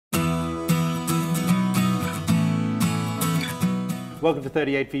Welcome to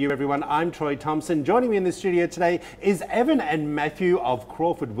 38 for you, everyone. I'm Troy Thompson. Joining me in the studio today is Evan and Matthew of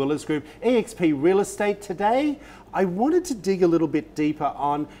Crawford Willis Group, EXP Real Estate. Today, I wanted to dig a little bit deeper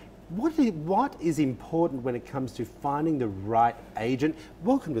on what is important when it comes to finding the right agent.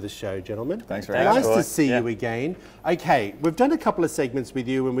 Welcome to the show, gentlemen. Thanks for having us. Nice to see you again. Okay, we've done a couple of segments with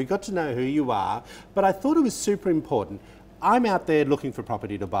you and we got to know who you are, but I thought it was super important. I'm out there looking for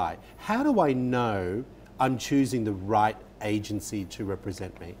property to buy. How do I know I'm choosing the right agency to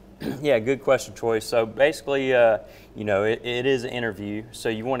represent me? Yeah, good question, Troy. So basically, you know, it is an interview. So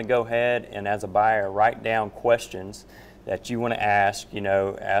you want to go ahead and, as a buyer, write down questions that you want to ask.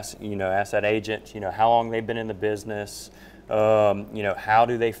 Ask that agent. How long they've been in the business. How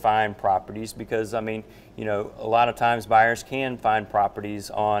do they find properties? Because I mean, a lot of times buyers can find properties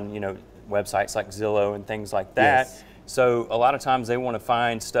on websites like Zillow and things like that. Yes. So a lot of times they want to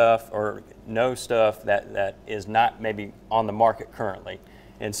find stuff or know stuff that is not maybe on the market currently.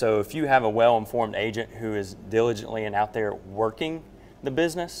 And so if you have a well-informed agent who is diligently and out there working the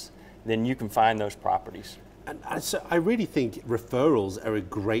business, then you can find those properties. And so I really think referrals are a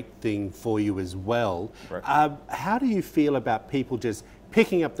great thing for you as well. Right. How do you feel about people just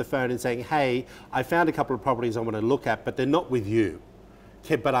picking up the phone and saying, hey, I found a couple of properties I want to look at, but they're not with you,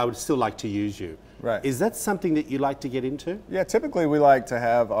 but I would still like to use you? Right. Is that something that you like to get into? Yeah, typically we like to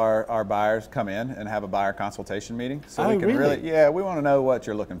have our buyers come in and have a buyer consultation meeting. So we can really, we want to know what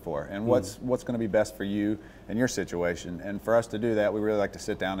you're looking for and what's going to be best for you and your situation. And for us to do that, we really like to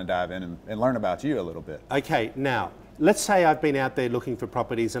sit down and dive in and learn about you a little bit. Okay, now, let's say I've been out there looking for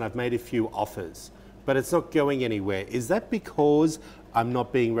properties and I've made a few offers, but it's not going anywhere. Is that because I'm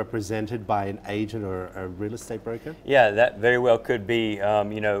not being represented by an agent or a real estate broker? Yeah, that very well could be.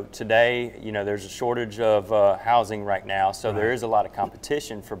 Today, there's a shortage of housing right now, so there is a lot of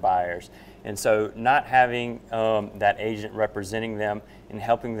competition for buyers. And so not having that agent representing them and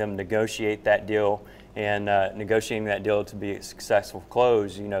helping them negotiate that deal and negotiating that deal to be a successful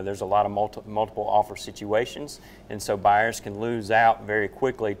close, there's a lot of multiple offer situations, and so buyers can lose out very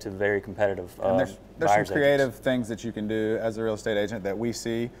quickly to very competitive and there's some creative things that you can do as a real estate agent that we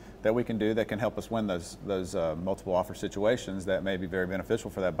see that we can do that can help us win those multiple offer situations that may be very beneficial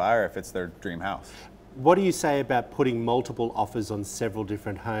for that buyer if it's their dream house. What do you say about putting multiple offers on several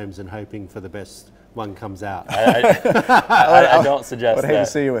different homes and hoping for the best one comes out? I don't suggest that. But I hate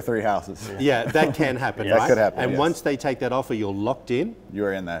to see you with 3 houses. Yeah, that can happen, right? That could happen, And yes. Once they take that offer, you're locked in.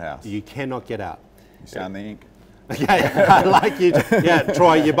 You're in that house. You cannot get out. You sign the ink. Okay, I like you. Yeah,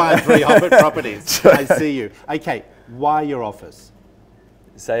 Troy, you're buying 3 Hobbit properties. I see you. Okay, why your office?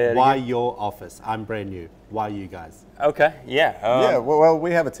 Say it Why again? your office? I'm brand new. Why you guys? Okay, yeah. Well,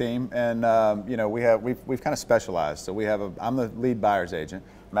 we have a team, and we've kind of specialized. So I'm the lead buyer's agent.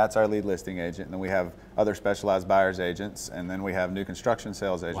 Matt's our lead listing agent, and then we have other specialized buyer's agents, and then we have new construction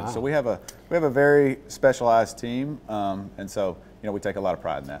sales agents. Wow. So we have a very specialized team, and so we take a lot of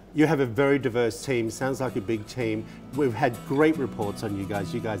pride in that. You have a very diverse team. Sounds like a big team. We've had great reports on you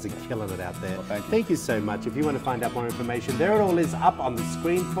guys. You guys are killing it out there. Well, thank you. Thank you so much. If you want to find out more information, there it all is up on the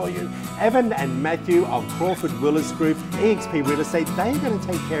screen for you. Evan and Matthew of Crawford Willis Group, EXP Real Estate, they are going to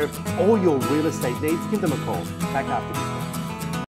take care of all your real estate needs. Give them a call. Back after this.